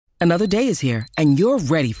Another day is here, and you're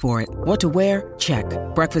ready for it. What to wear? Check.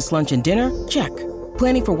 Breakfast, lunch, and dinner? Check.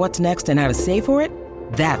 Planning for what's next and how to save for it?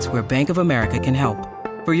 That's where Bank of America can help.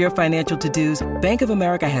 For your financial to-dos, Bank of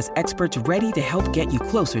America has experts ready to help get you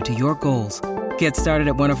closer to your goals. Get started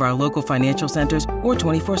at one of our local financial centers or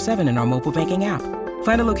 24/7 in our mobile banking app.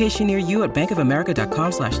 Find a location near you at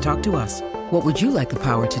bankofamerica.com/talktous. What would you like the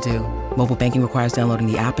power to do? Mobile banking requires downloading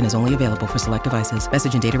the app and is only available for select devices.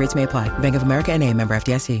 Message and data rates may apply. Bank of America N.A., member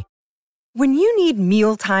FDIC. When you need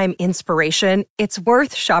mealtime inspiration, it's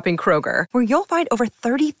worth shopping Kroger, where you'll find over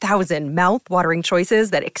 30,000 mouth-watering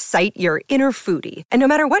choices that excite your inner foodie. And no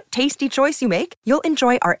matter what tasty choice you make, you'll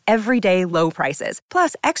enjoy our everyday low prices,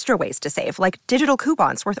 plus extra ways to save, like digital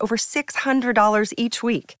coupons worth over $600 each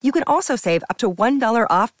week. You can also save up to $1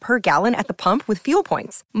 off per gallon at the pump with fuel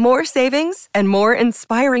points. More savings and more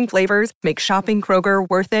inspiring flavors make shopping Kroger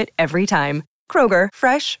worth it every time. Kroger,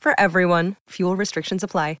 fresh for everyone. Fuel restrictions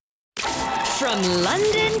apply. From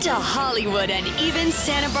London to Hollywood and even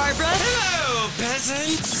Santa Barbara. Hello,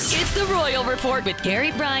 peasants. It's the Royal Report with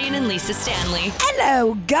Gary Bryan and Lisa Stanley.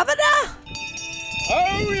 Hello, Governor.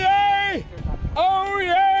 Oh, yay! Oh,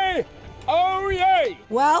 yay! Oh, yay!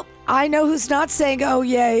 Well, I know who's not saying, oh,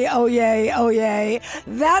 yay, oh, yay, oh, yay.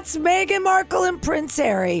 That's Meghan Markle and Prince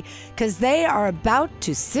Harry, because they are about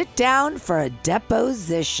to sit down for a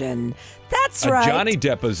deposition. That's right. A Johnny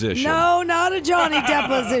deposition. No, not a Johnny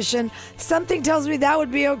deposition. Something tells me that would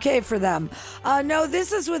be okay for them. No,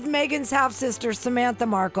 this is with Meghan's half-sister, Samantha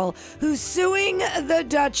Markle, who's suing the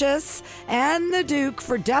Duchess and the Duke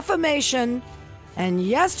for defamation. And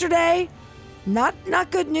yesterday, not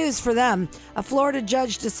good news for them. A Florida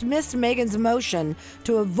judge dismissed Meghan's motion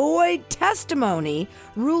to avoid testimony,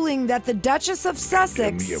 ruling that the Duchess of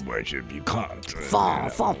Sussex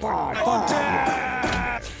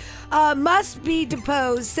must be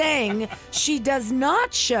deposed, saying she does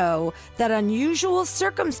not show that unusual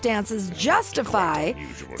circumstances justify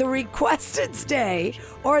the requested stay,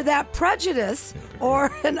 or that prejudice or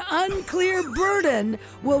an unclear burden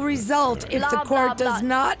will result if the court does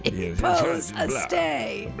not impose a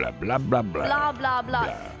stay. Blah, blah, blah, blah. Blah, blah,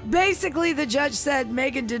 blah. Basically, the judge said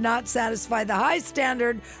Meghan did not satisfy the high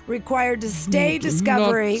standard required to stay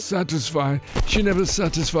discovery. Not satisfied. She never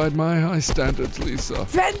satisfied my high standards, Lisa.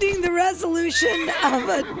 Pending the resolution of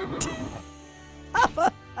a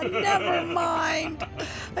never mind.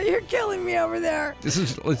 You're killing me over there. This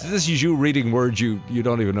is you reading words you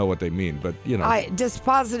don't even know what they mean, but you know.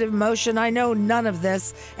 Dispositive motion. I know none of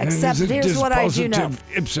this, except here's what I do know.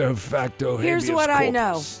 Ipso facto. Here's what I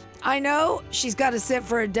know. I know she's got to sit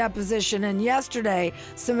for a deposition, and yesterday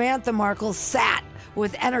Samantha Markle sat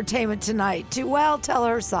with Entertainment Tonight to, well, tell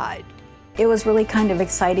her side. It was really kind of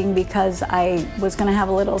exciting because I was going to have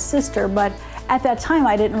a little sister, but at that time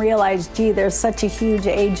I didn't realize, gee, there's such a huge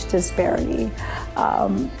age disparity.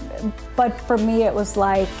 But for me it was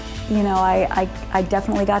like, you know, I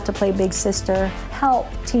definitely got to play big sister, help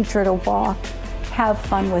teach her to walk, have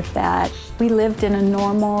fun with that. We lived in a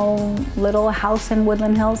normal little house in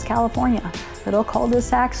Woodland Hills, California. Little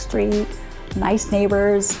cul-de-sac street, nice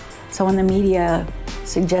neighbors. So when the media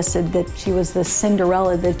suggested that she was the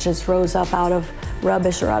Cinderella that just rose up out of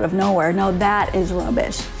rubbish or out of nowhere, no, that is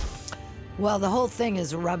rubbish. Well, the whole thing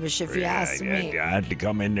is rubbish if you ask me. I had to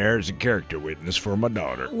come in there as a character witness for my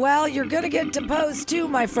daughter. Well, you're going to get deposed too,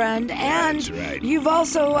 my friend. And That's right. You've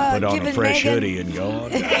also Put on given a fresh Meghan... hoodie and go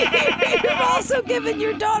on. You've also given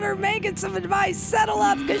your daughter Meghan some advice. Settle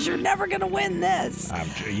up, because you're never going to win this.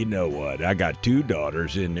 You know what? I got 2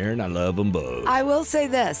 daughters in there, and I love them both. I will say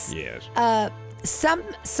this. Yes.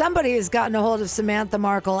 Somebody has gotten a hold of Samantha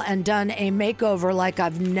Markle and done a makeover like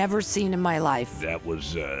I've never seen in my life. That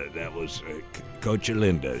was Coach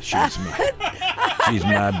Linda. She's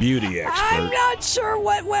my beauty expert. I'm not sure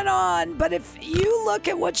what went on, but if you look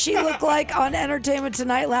at what she looked like on Entertainment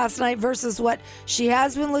Tonight last night versus what she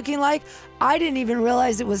has been looking like, I didn't even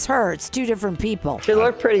realize it was her. It's 2 different people. She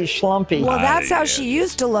looked pretty schlumpy. Well, that's how she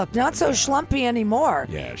used to look. Not so schlumpy anymore.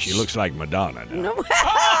 Yeah, she looks like Madonna now. No,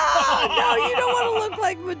 you don't want to look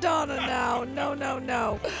like Madonna now.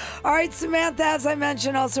 No. All right, Samantha, as I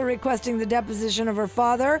mentioned, also requesting the deposition of her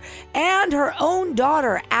father and her own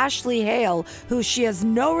daughter, Ashley Hale, who she has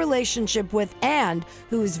no relationship with and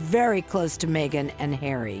who is very close to Meghan and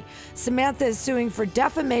Harry. Samantha is suing for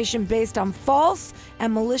defamation based on false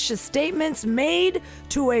and malicious statements made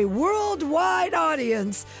to a worldwide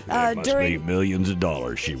audience during be millions of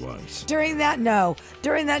dollars she wants. During that now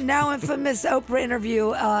infamous Oprah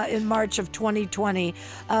interview in March of 2020,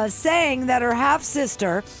 saying that her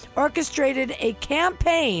half-sister orchestrated a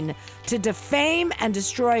campaign to defame and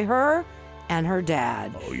destroy her and her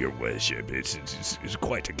dad. Oh, your worship, it's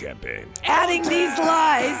quite a campaign. Adding these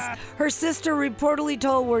lies, her sister reportedly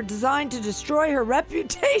told were designed to destroy her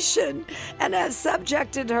reputation and have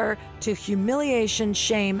subjected her to humiliation,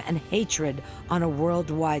 shame, and hatred on a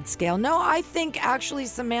worldwide scale. No, I think actually,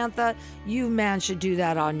 Samantha, you man should do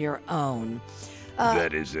that on your own.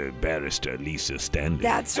 That is Barrister Lisa Stanley.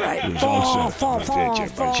 That's right. Who's also,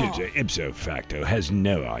 ipso facto, has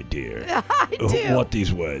no idea what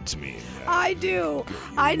these words mean. I do.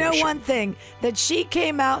 I know one thing, that she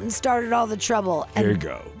came out and started all the trouble. And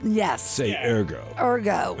Ergo. Yes. Say ergo.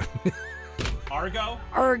 Ergo. Argo?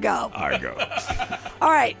 Ergo. Argo.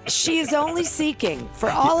 All right. She is only seeking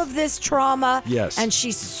for all of this trauma. Yes. And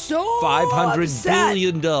she's so $500 upset.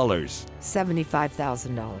 billion.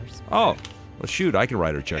 $75,000. Oh. Well, shoot, I can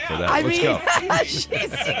write her a check for that. Let's go. She's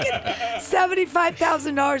seeking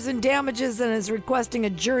 $75,000 in damages and is requesting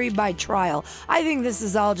a jury by trial. I think this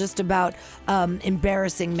is all just about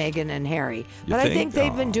embarrassing Meghan and Harry. But I think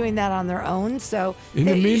they've been doing that on their own. So in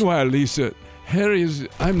the meanwhile, Lisa,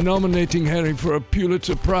 I'm nominating Harry for a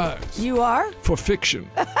Pulitzer Prize. You are? For fiction.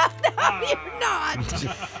 No, you're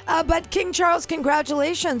not. But King Charles,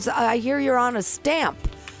 congratulations. I hear you're on a stamp.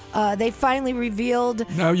 They finally revealed.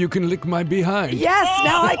 Now you can lick my behind. Yes,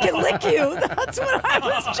 now I can lick you. That's what I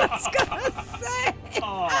was just going to say.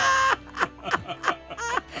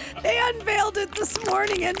 They unveiled it this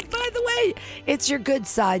morning. And by the way, it's your good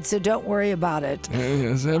side, so don't worry about it.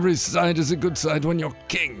 Yes, every side is a good side when you're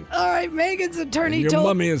king. All right, Meghan's attorney and your told.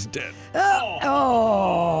 mummy is dead.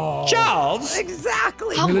 Charles!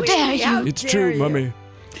 Exactly. How dare you? It's true, mummy.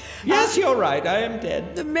 Yes, you're right. I am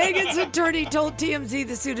dead. The Meghan's attorney told TMZ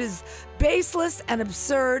the suit is baseless and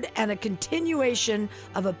absurd and a continuation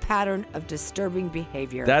of a pattern of disturbing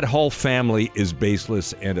behavior. That whole family is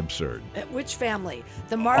baseless and absurd. Which family?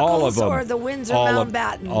 The All of Markles them. or the Windsor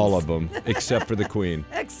Mountbattens? All of them, except for the Queen.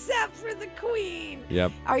 Except for the Queen.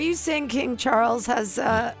 Yep. Are you saying King Charles has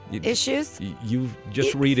issues? You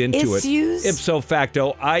just read into issues? it. Ipso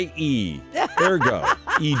facto, i.e., ergo,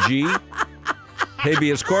 e.g.,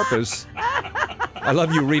 habeas corpus. I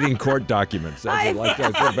love you reading court documents. That's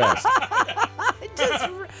the best.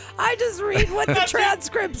 I just read what the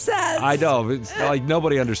transcript says. I know. It's like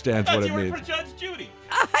nobody understands what it means. For Judge Judy.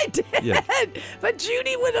 I did. Yeah. But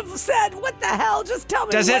Judy would have said, what the hell? Just tell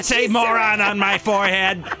me. Does what it say she moron said. on my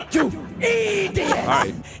forehead? Idiot. All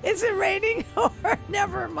right. Is it raining or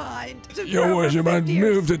never mind? Your worship, I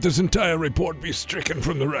move that this entire report be stricken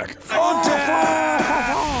from the record.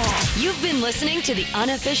 You've been listening to the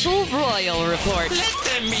unofficial Royal Report. Let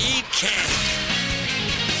them eat cake.